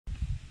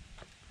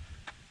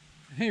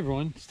Hey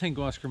everyone, it's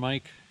Tango Oscar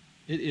Mike.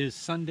 It is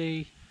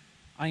Sunday.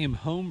 I am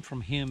home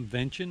from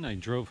Hamvention. I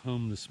drove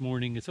home this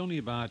morning. It's only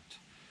about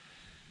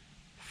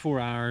 4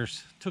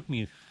 hours. Took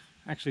me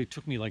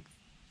like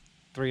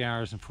 3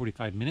 hours and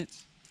 45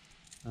 minutes.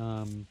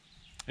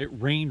 It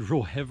rained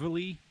real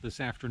heavily this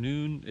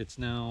afternoon. It's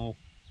now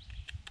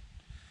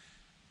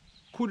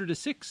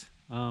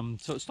 5:45,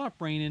 so it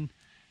stopped raining.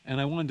 And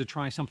I wanted to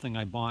try something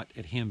I bought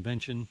at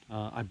Hamvention.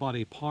 I bought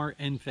a Par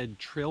Endfedz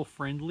Trail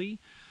Friendly.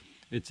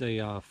 It's a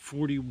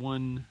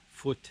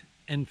 41-foot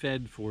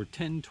Endfedz for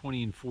 10,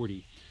 20, and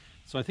 40.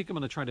 So I think I'm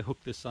going to try to hook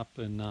this up,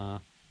 and I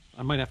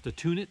might have to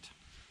tune it.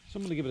 So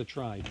I'm going to give it a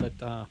try.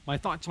 But my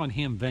thoughts on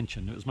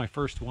Hamvention. It was my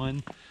first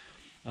one.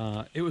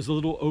 It was a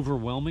little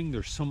overwhelming.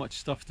 There's so much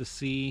stuff to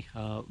see.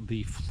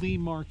 The flea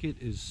market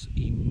is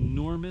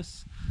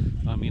enormous.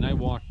 I mean, I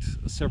walked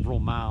several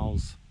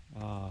miles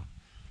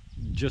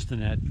just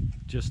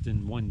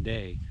in one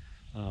day,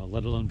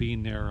 let alone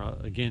being there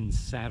again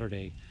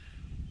Saturday.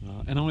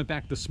 And I went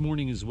back this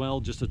morning as well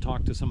just to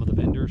talk to some of the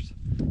vendors,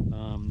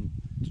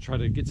 to try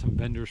to get some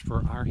vendors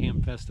for our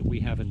Hamfest that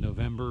we have in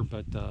November.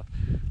 But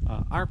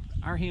our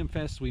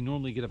Hamfest, we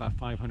normally get about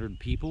 500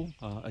 people,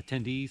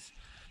 attendees,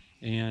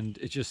 and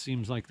it just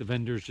seems like the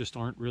vendors just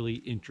aren't really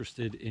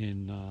interested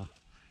in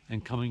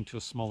coming to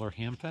a smaller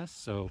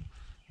Hamfest. So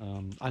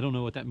I don't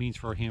know what that means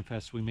for our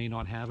Hamfest. We may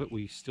not have it.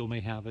 We still may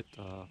have it.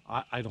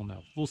 I don't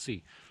know. We'll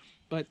see.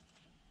 But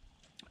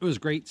it was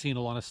great seeing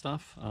a lot of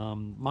stuff.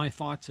 My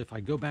thoughts, if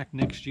I go back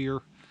next year,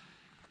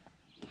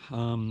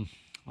 I'll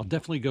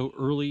definitely go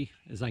early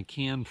as I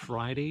can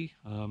Friday,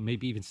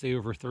 maybe even stay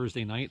over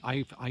Thursday night.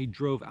 I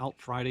drove out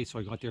Friday, so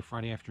I got there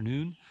Friday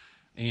afternoon,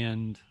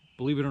 and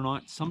believe it or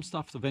not, some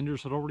stuff the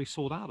vendors had already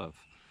sold out of.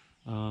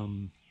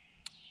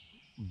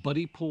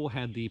 Buddy Pool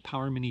had the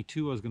Power Mini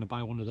 2. I was going to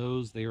buy one of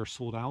those. They are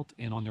sold out,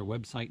 and on their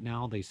website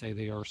now they say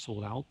they are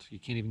sold out. You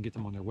can't even get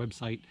them on their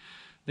website.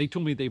 They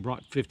told me they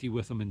brought 50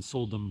 with them and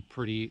sold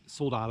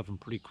out of them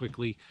pretty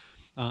quickly.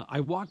 I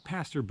walked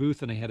past their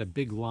booth and they had a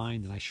big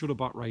line that I should have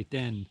bought right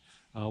then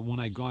when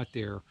I got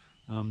there.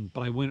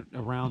 But I went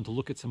around to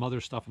look at some other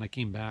stuff and I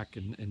came back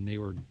and they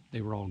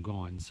were all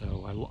gone.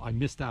 So I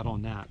missed out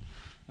on that.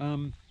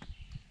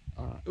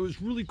 It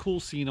was really cool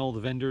seeing all the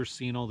vendors,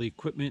 seeing all the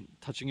equipment,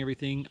 touching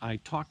everything. I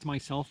talked to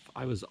myself.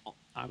 I was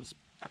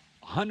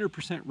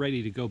 100%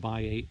 ready to go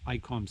buy a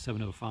ICOM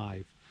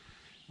 705.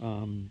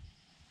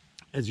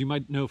 As you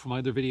might know from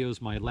other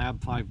videos, my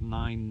Lab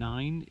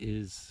 599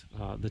 is,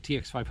 the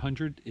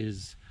TX500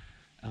 is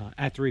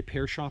at the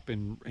repair shop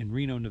in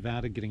Reno,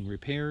 Nevada, getting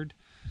repaired.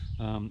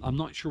 I'm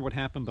not sure what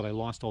happened, but I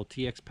lost all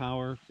TX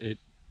power. It,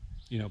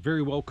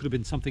 very well could have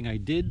been something I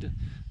did.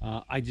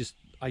 I just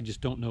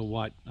don't know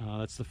what.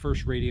 That's the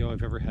first radio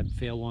I've ever had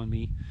fail on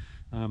me.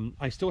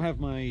 I still have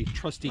my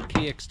trusty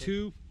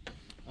KX2.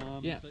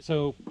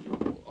 So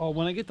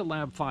when I get the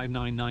Lab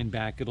 599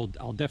 back,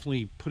 I'll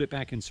definitely put it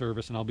back in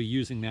service, and I'll be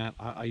using that.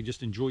 I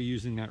just enjoy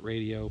using that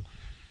radio,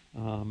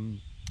 and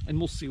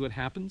we'll see what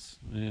happens.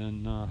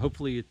 And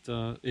hopefully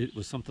it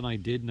was something I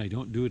did and I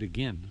don't do it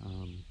again.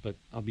 But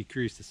I'll be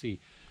curious to see.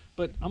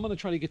 But I'm going to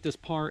try to get this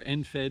Par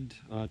Endfedz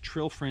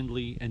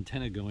trail-friendly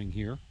antenna going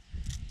here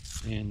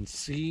and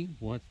see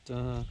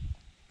how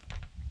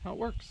it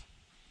works.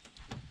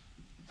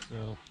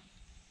 So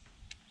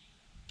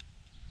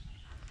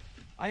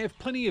I have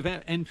plenty of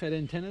Endfedz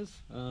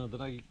antennas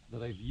that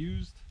I've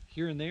used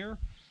here and there,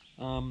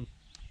 but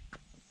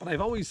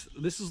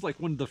this is like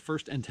one of the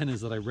first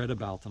antennas that I read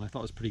about, and I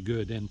thought was pretty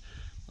good. And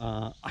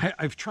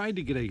I've tried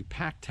to get a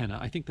pack-tenna.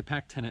 I think the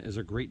pack-tenna is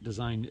a great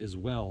design as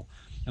well,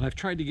 and I've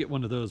tried to get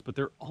one of those, but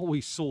they're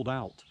always sold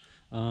out.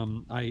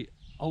 I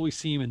always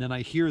see them, and then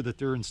I hear that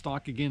they're in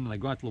stock again, and I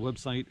go out to the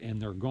website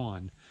and they're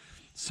gone.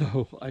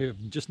 So I have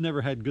just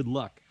never had good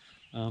luck.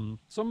 So I'm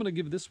going to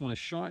give this one a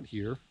shot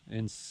here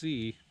and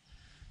see.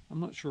 I'm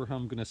not sure how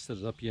I'm going to set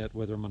it up yet,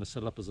 whether I'm going to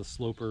set it up as a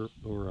sloper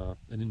or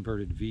an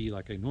inverted V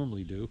like I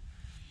normally do.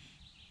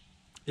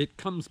 It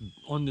comes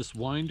on this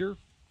winder,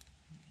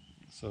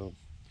 so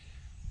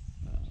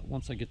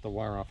once I get the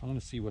wire off, I want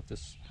to see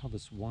how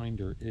this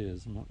winder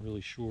is. I'm not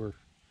really sure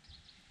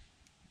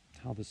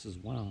how this is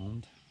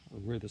wound or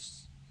where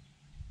this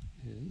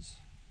is.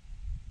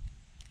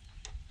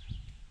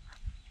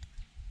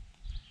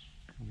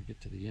 I'm going to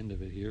get to the end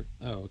of it here.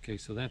 Oh, okay,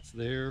 so that's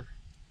there,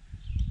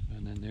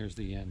 and then there's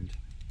the end.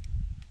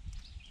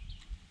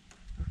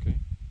 Okay.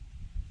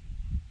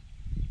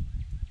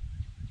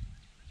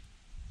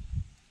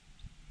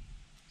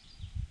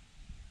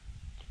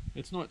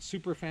 It's not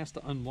super fast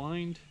to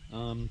unwind,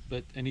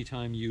 but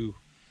anytime you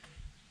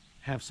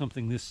have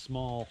something this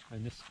small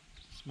and this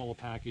small a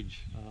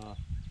package,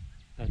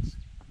 that's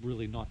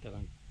really not that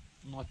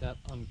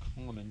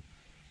uncommon.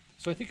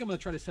 So I think I'm going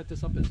to try to set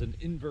this up as an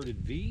inverted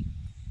V.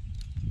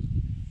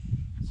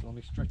 So let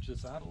me stretch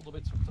this out a little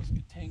bit so it doesn't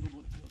get tangled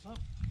when it goes up.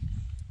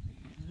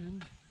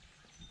 And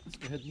let's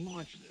go ahead and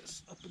launch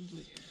this up into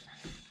the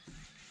air.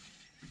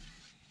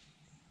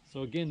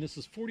 So again, this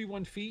is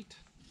 41 feet.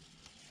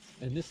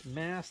 And this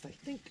mast, I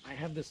think I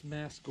have this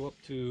mast go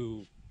up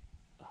to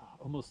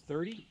almost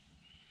 30.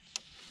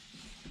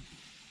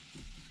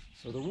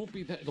 So there won't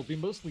be that. It'll be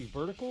mostly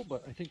vertical,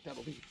 but I think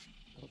that'll be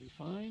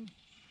fine.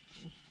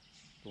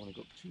 Don't want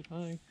to go too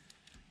high,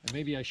 and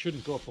maybe I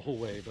shouldn't go up the whole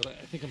way, but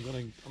I think I'm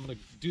gonna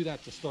do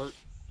that to start,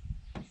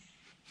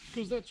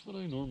 because that's what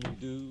I normally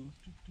do.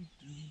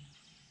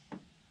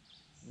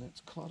 And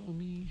that's caught on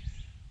me.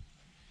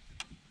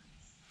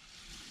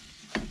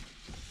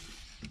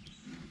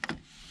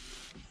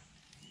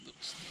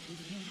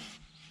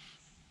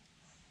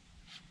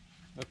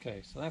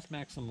 Okay, so that's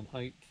maximum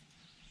height.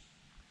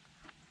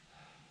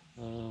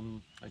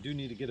 I do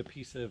need to get a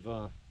piece of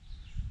a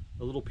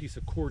little piece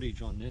of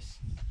cordage on this.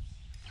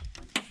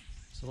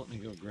 So let me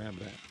go grab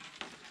that.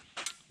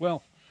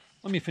 Well,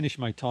 let me finish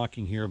my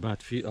talking here about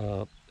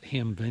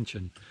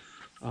Hamvention.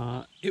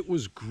 It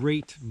was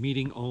great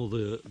meeting all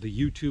the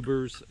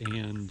YouTubers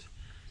and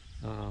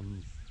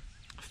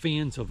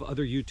fans of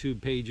other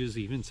YouTube pages.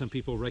 Even some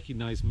people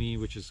recognize me,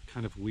 which is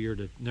kind of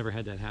weird. I've never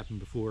had that happen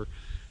before.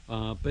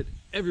 But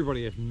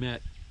everybody I've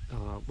met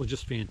was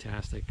just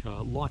fantastic.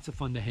 Lots of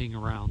fun to hang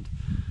around.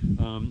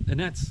 And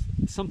that's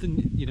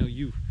something, you know,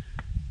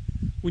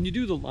 when you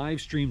do the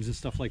live streams and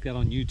stuff like that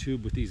on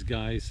YouTube with these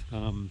guys,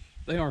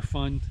 they are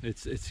fun.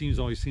 It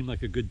always seemed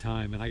like a good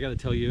time. And I got to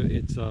tell you,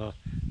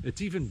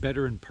 it's even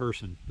better in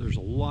person. There's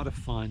a lot of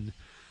fun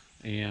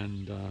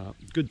and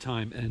good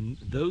time. And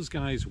those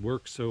guys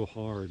work so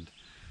hard.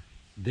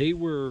 They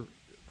were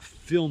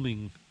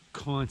filming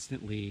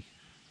constantly,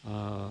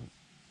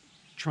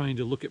 trying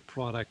to look at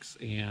products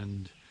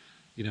and,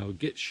 you know,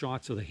 get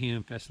shots of the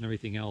Hamfest and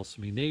everything else.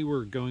 I mean, they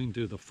were going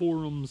to the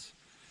forums,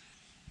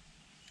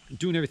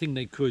 doing everything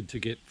they could to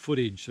get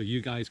footage so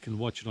you guys can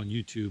watch it on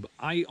YouTube.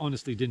 I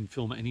honestly didn't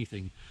film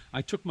anything.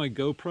 I took my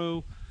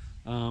GoPro,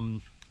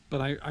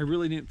 but I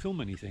really didn't film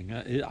anything.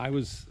 I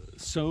was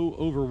so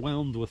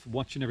overwhelmed with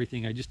watching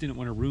everything. I just didn't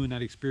want to ruin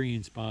that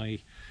experience by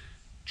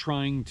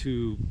trying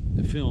to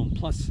film.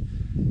 Plus,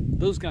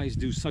 those guys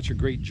do such a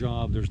great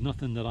job. There's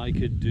nothing that I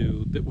could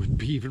do that would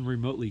be even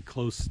remotely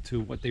close to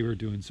what they were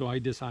doing. So I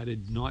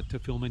decided not to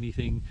film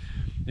anything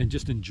and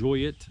just enjoy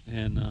it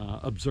and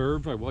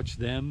observe. I watched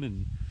them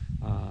and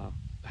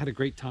had a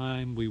great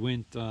time. We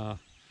went to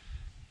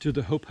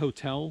the Hope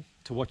Hotel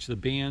to watch the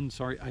band.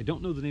 Sorry, I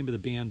don't know the name of the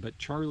band, but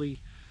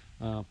Charlie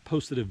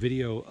posted a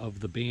video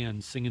of the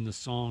band singing the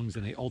songs,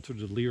 and they altered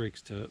the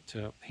lyrics to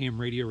ham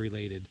radio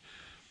related.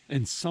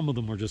 And some of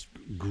them were just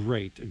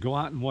great. Go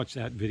out and watch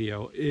that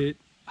video.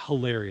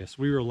 Hilarious.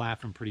 We were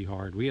laughing pretty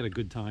hard. We had a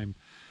good time.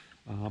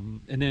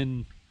 And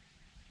then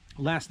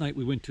last night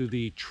we went to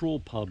the Troll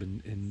Pub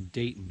in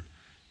Dayton,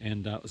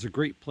 and it was a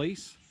great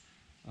place.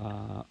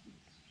 I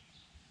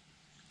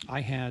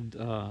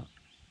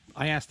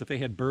asked if they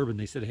had bourbon.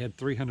 They said they had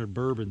 300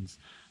 bourbons,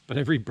 but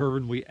every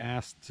bourbon we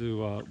asked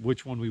to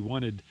which one we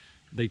wanted,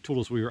 they told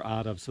us we were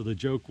out of. So the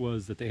joke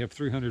was that they have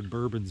 300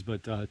 bourbons,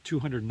 but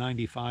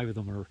 295 of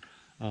them are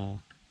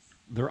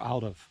they're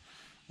out of.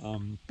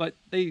 But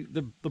the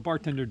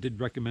bartender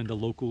did recommend a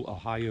local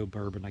Ohio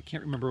bourbon. I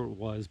can't remember what it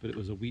was, but it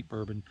was a wheat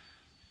bourbon,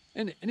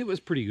 and it was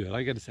pretty good.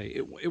 I got to say,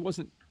 it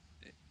wasn't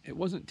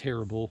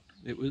terrible.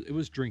 It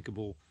was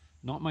drinkable.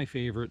 Not my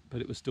favorite, but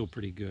it was still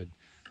pretty good.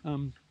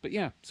 But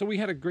yeah, so we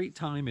had a great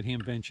time at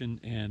Hamvention,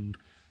 and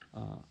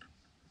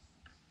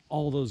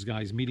all those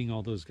guys, meeting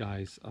all those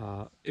guys,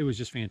 it was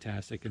just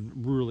fantastic, and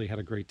really had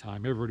a great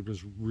time. Everybody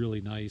was really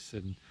nice,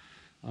 and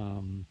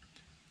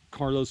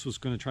Carlos was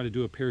going to try to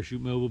do a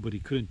parachute mobile, but he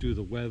couldn't do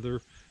the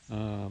weather.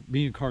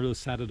 Me and Carlos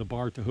sat at a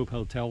bar at the Hope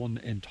Hotel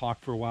and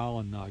talked for a while,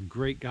 and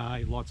great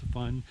guy, lots of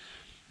fun.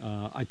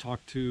 I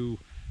talked to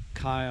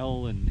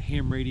Kyle and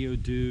Ham Radio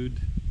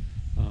Dude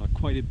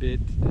quite a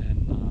bit,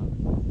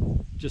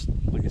 and just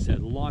like I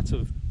said, lots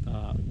of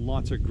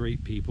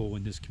great people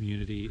in this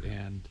community,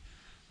 and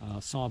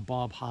saw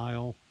Bob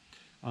Heil.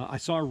 I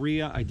saw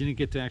Rhea. I didn't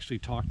get to actually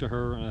talk to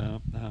her.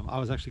 I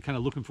was actually kind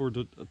of looking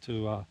forward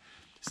to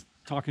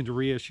talking to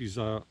Rhea. She's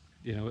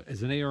you know,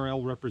 as an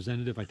ARL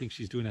representative, I think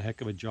she's doing a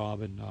heck of a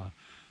job, and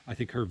I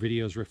think her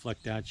videos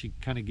reflect that. She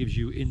kind of gives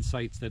you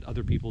insights that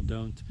other people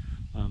don't.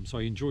 So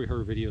I enjoy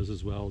her videos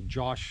as well.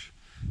 Josh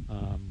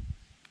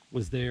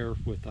was there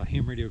with a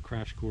Ham Radio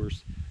Crash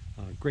Course.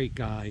 Great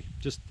guy.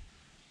 Just,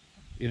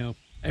 you know,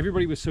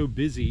 everybody was so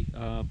busy,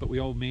 but we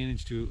all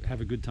managed to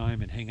have a good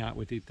time and hang out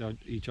with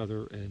each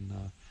other, and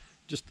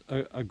just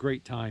a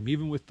great time.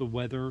 Even with the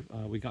weather,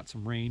 we got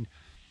some rain.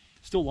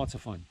 Still lots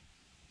of fun.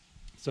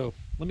 So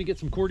let me get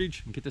some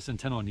cordage and get this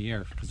antenna on the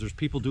air, because there's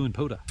people doing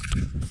POTA.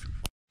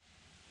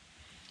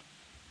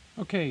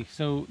 Okay,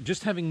 so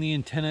just having the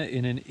antenna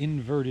in an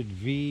inverted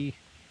V,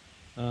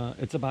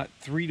 it's about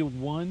 3 to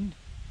 1.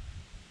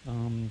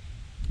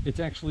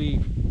 It's actually,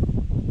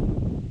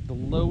 the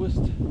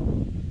lowest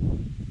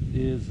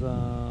is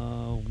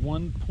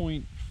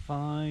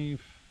 1.5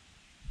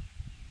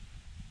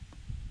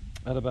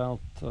 at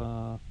about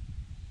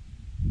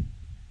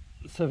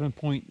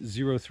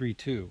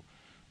 7.032.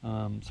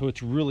 So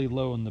it's really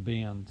low in the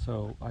band,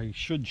 so I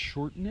should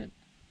shorten it,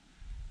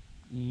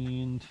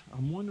 and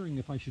I'm wondering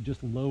if I should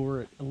just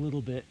lower it a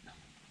little bit.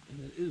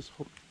 And it is,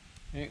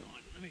 hang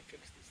on, let me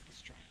fix this.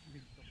 Let's try it.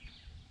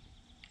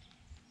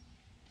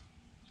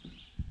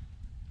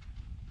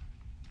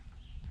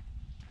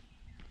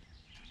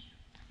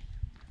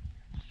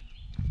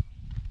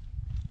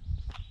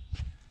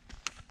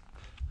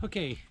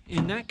 Okay,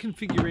 in that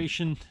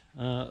configuration,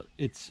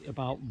 it's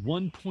about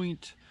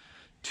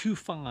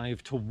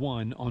 1.25 to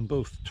 1 on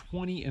both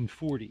 20 and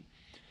 40.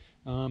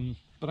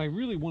 But I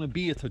really want to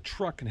be at the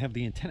truck and have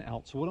the antenna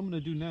out. So what I'm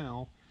going to do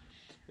now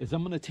is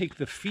I'm going to take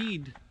the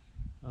feed,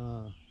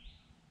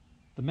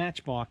 the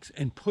matchbox,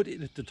 and put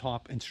it at the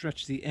top and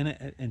stretch the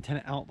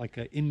antenna out like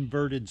an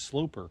inverted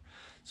sloper.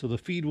 So the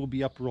feed will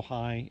be up real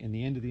high and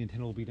the end of the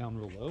antenna will be down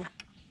real low.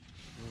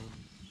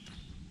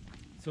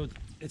 So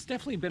it's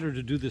definitely better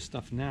to do this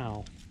stuff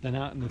now than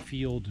out in the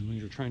field when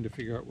you're trying to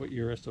figure out what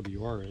your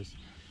SWR is.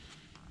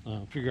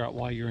 Figure out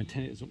why your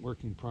antenna isn't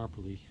working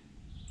properly.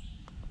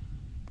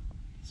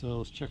 So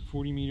let's check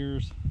 40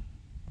 meters.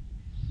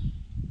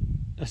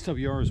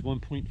 SWR is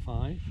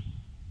 1.5.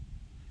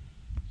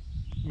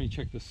 Let me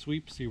check the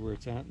sweep, see where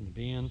it's at in the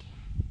band.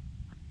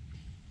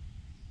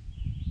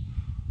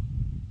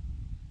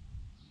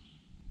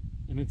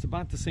 And it's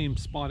about the same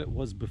spot it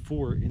was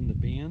before in the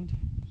band.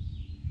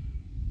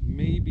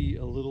 Maybe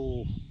a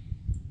little,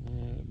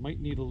 it might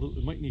need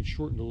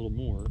shortened a little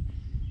more.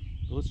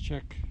 But let's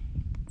check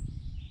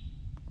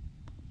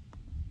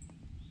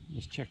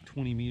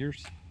 20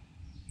 meters.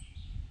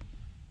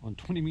 On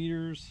 20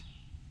 meters,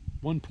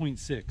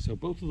 1.6. So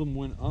both of them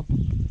went up,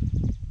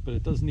 but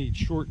it does need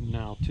shortened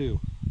now too.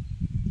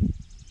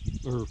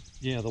 Or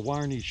yeah, the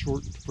wire needs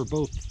shortened for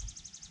both.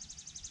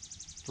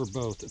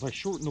 If I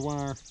shorten the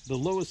wire, the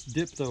lowest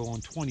dip though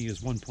on 20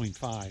 is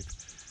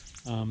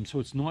 1.5. So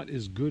it's not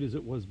as good as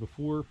it was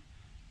before.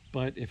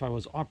 But if I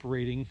was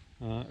operating,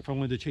 if I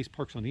wanted to chase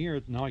parks on the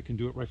air, now I can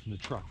do it right from the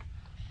truck.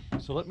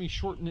 So let me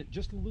shorten it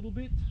just a little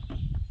bit.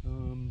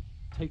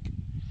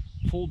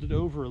 Fold it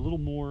over a little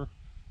more,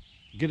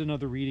 get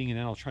another reading, and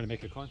then I'll try to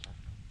make a contact.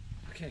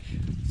 Okay,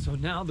 so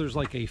now there's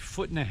like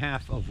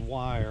 1.5 feet of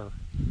wire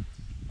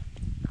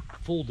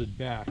folded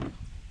back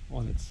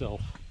on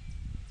itself.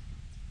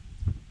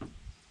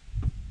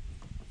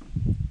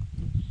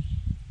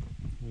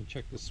 Let me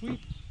check the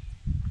sweep.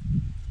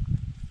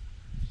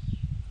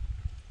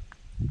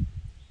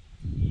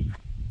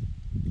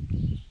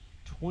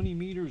 $20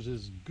 meters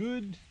is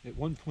good at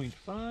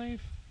 1.5.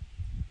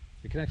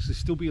 It can actually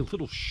still be a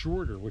little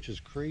shorter, which is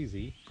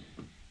crazy.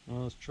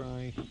 Let's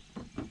try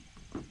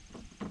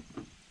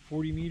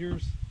 40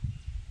 meters.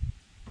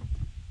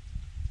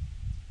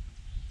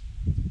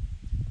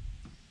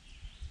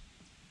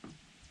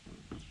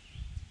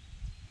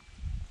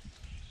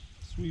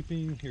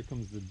 Sweeping, here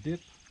comes the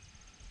dip.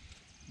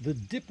 The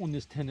dip on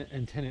this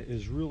antenna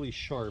is really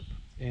sharp,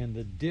 and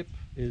the dip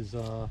is,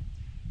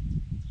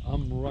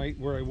 I'm right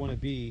where I want to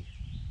be.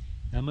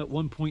 I'm at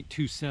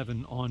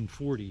 1.27 on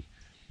 40.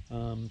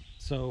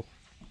 So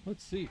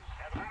let's see.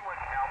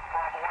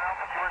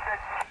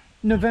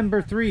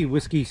 November 3,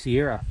 Whiskey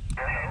Sierra.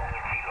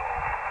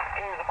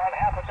 There's about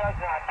half a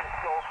dozen out there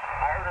still.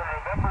 I heard a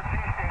November 2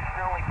 station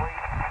only,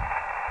 please.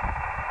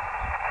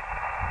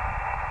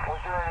 Was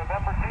there a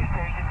November 2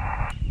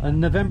 station?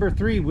 November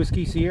 3,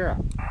 Whiskey Sierra.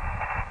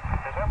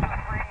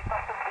 November 3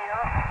 something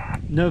Sierra?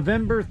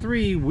 November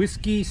 3,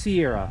 Whiskey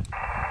Sierra.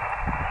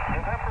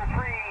 November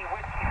 3,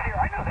 Whiskey Sierra.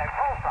 I know that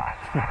call sign.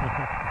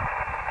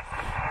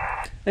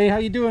 Hey, how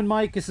you doing,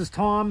 Mike? This is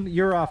Tom.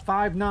 You're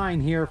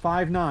 5'9" here, 5'9". Hey,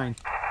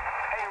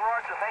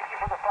 Roger, thank you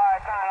for the 5'9".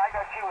 I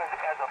got you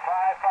as a 5'5"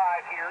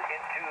 here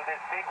into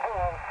this big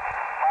hole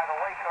by the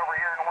lake over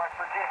here in West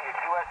Virginia.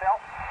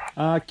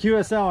 QSL?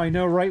 QSL, I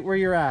know right where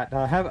you're at.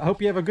 Hope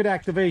you have a good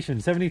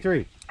activation, 73.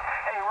 Hey,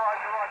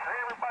 Roger. Hey,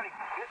 everybody.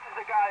 This is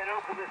the guy that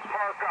opened this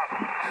park up.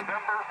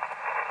 November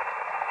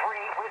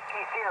 3,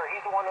 Whiskey Sierra.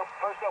 He's the one who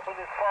first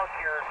opened this park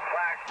here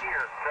last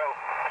year. So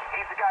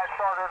he's the guy that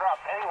started it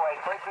up. Anyway,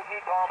 thanks with you,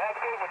 Tom. Have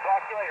a good one.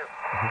 Talk to you later.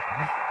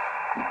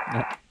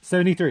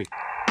 73.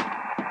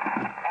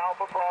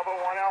 Alpha Bravo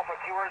 1 Alpha.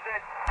 QRZ.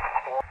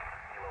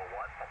 Kilo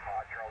 1, Papa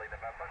Charlie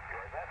November.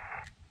 QRZ.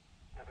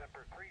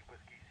 November 3,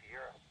 Whiskey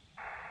Sierra.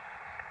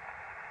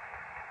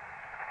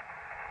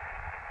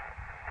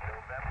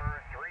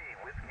 November 3,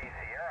 Whiskey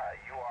Sierra.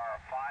 You are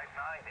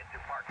 5'9" into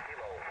Park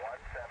Kilo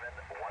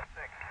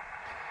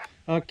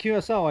 1716.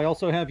 QSL, I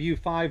also have you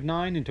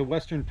 5'9" into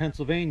Western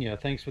Pennsylvania.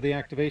 Thanks for the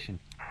activation.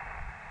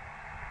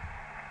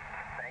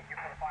 Thank you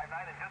for the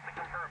 5'9", and just to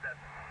confirm that,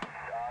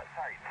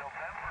 sorry,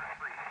 November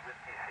 3,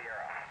 Whiskey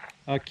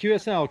Sierra.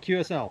 QSL.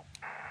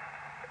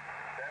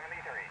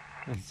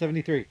 73.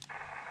 73. Kilo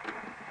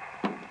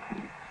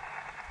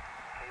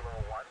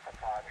 1,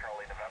 Papa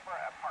Charlie November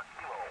at Park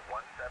Kilo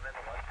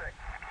 1716.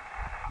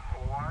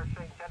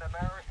 Washington,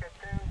 America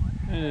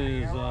 2.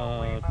 It is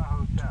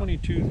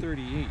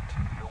 2238. The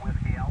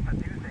Whiskey Alpha 2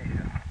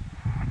 station.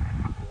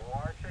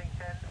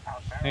 Washington,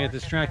 America. I got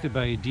distracted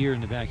by a deer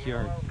in the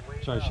backyard,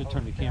 so I should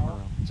turn the camera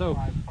around. So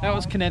that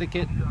was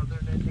Connecticut.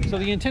 So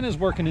the antenna is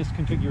working this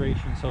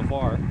configuration so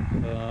far.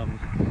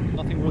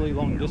 Nothing really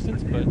long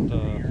distance, but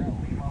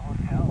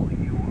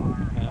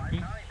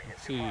happy.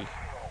 Let's see.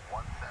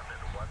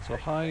 It's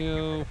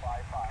Ohio.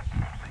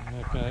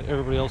 Okay,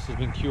 everybody else has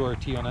been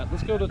QRT on that.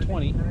 Let's go to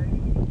 20.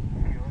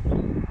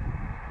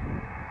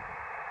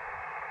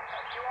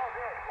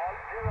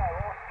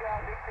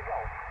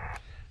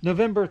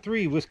 November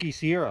 3, Whiskey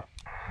Sierra.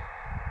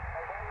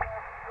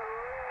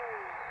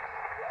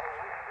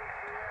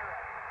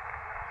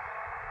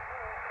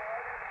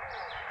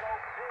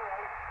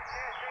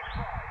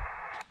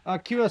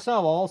 QSL,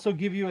 I'll also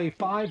give you a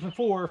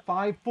 5-4,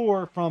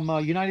 5-4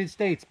 from United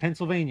States,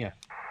 Pennsylvania.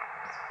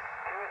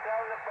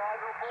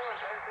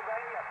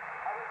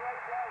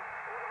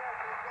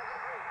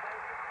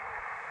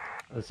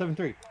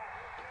 7-3.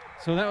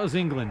 So that was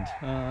England.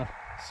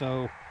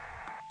 So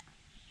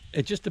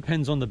it just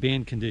depends on the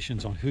band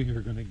conditions on who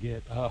you're going to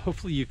get.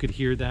 Hopefully you could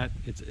hear that.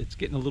 It's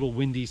getting a little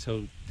windy,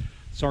 so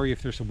sorry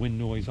if there's some wind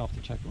noise. I'll have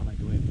to check when I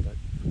go in.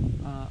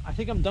 But I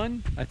think I'm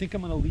done. I think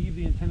I'm going to leave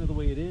the antenna the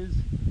way it is.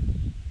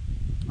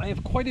 I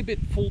have quite a bit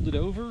folded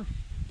over,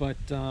 but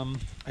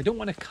I don't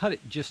want to cut it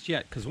just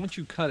yet, because once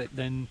you cut it,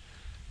 then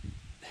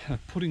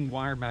putting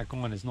wire back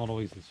on is not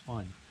always as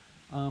fun.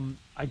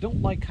 I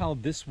don't like how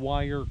this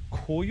wire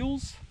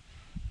coils.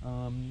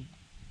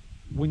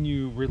 When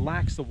you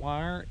relax the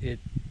wire, it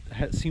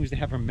seems to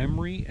have a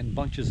memory and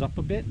bunches up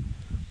a bit.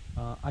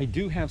 I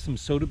do have some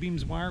Soda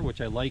Beams wire, which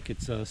I like.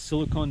 It's a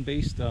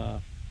silicone-based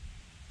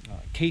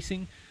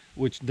casing,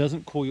 which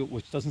doesn't coil,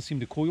 which doesn't seem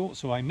to coil.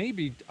 So I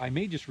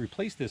may just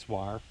replace this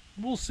wire.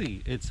 We'll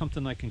see. It's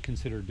something I can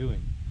consider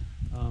doing.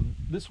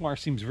 This wire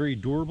seems very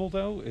durable,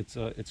 though.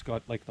 It's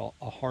got like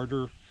a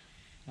harder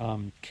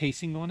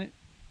casing on it.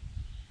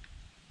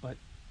 But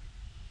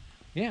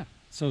yeah,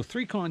 so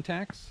 3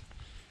 contacts: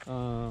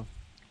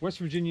 West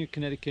Virginia,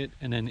 Connecticut,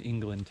 and then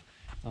England.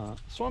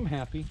 So I'm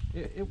happy.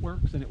 It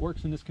works, and it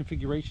works in this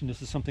configuration.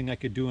 This is something I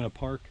could do in a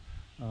park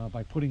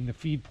by putting the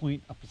feed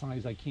point up as high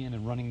as I can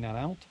and running that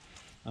out.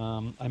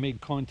 I made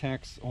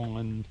contacts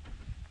on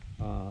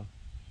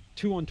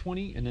 2 on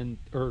 20, and then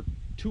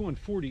 2 on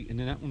 40, and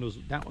then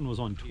that one was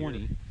on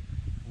 20.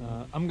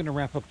 I'm going to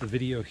wrap up the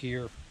video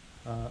here.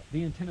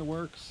 The antenna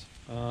works.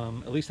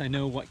 At least I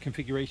know what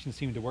configurations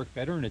seem to work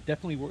better, and it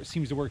definitely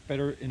seems to work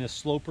better in a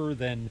sloper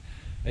than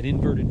an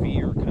inverted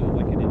V, or kind of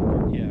like an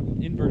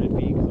inverted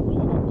V, because I'm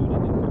really not doing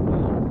an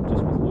inverted V,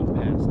 just with one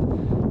mast.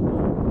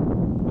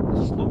 But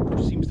the sloper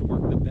seems to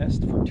work the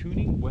best for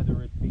tuning, whether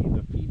it be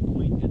the feed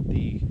point at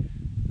the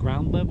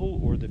ground level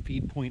or the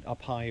feed point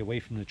up high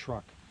away from the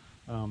truck.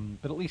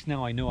 But at least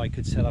now I know I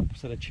could set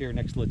a chair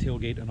next to the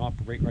tailgate and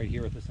operate right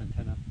here with this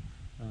antenna.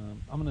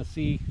 I'm going to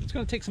see. It's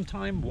going to take some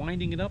time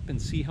winding it up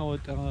and see how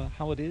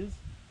it is.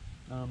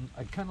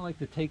 I'd kind of like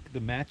to take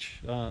the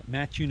match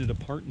unit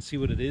apart and see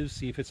what it is.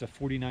 See if it's a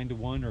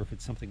 49-to-1 or if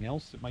it's something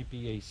else. It might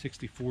be a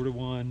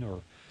 64-to-1,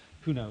 or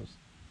who knows.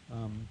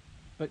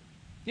 But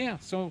yeah,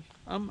 so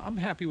I'm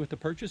happy with the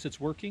purchase. It's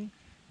working.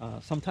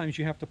 Sometimes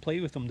you have to play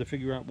with them to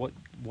figure out what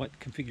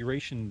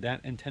configuration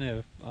that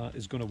antenna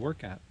is going to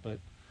work at. But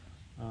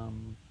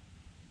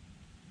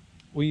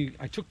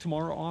I took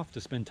tomorrow off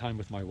to spend time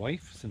with my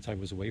wife, since I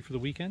was away for the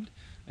weekend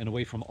and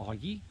away from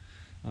Augie.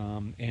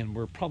 And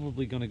we're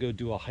probably going to go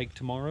do a hike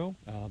tomorrow.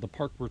 The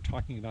park we're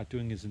talking about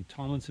doing is in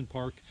Tomlinson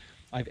Park.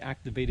 I've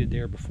activated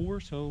there before,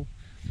 so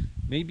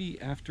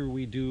maybe after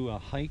we do a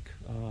hike,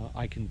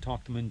 I can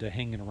talk them into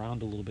hanging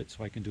around a little bit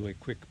so I can do a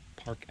quick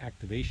park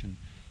activation.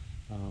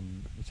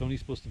 It's only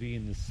supposed to be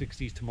in the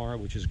 60s tomorrow,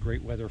 which is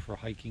great weather for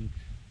hiking,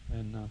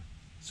 and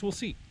so we'll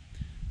see.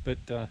 But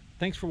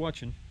thanks for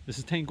watching. This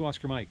is Tango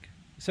Oscar Mike,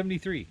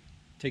 73.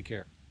 Take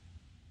care.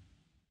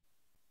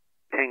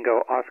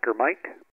 Tango Oscar Mike.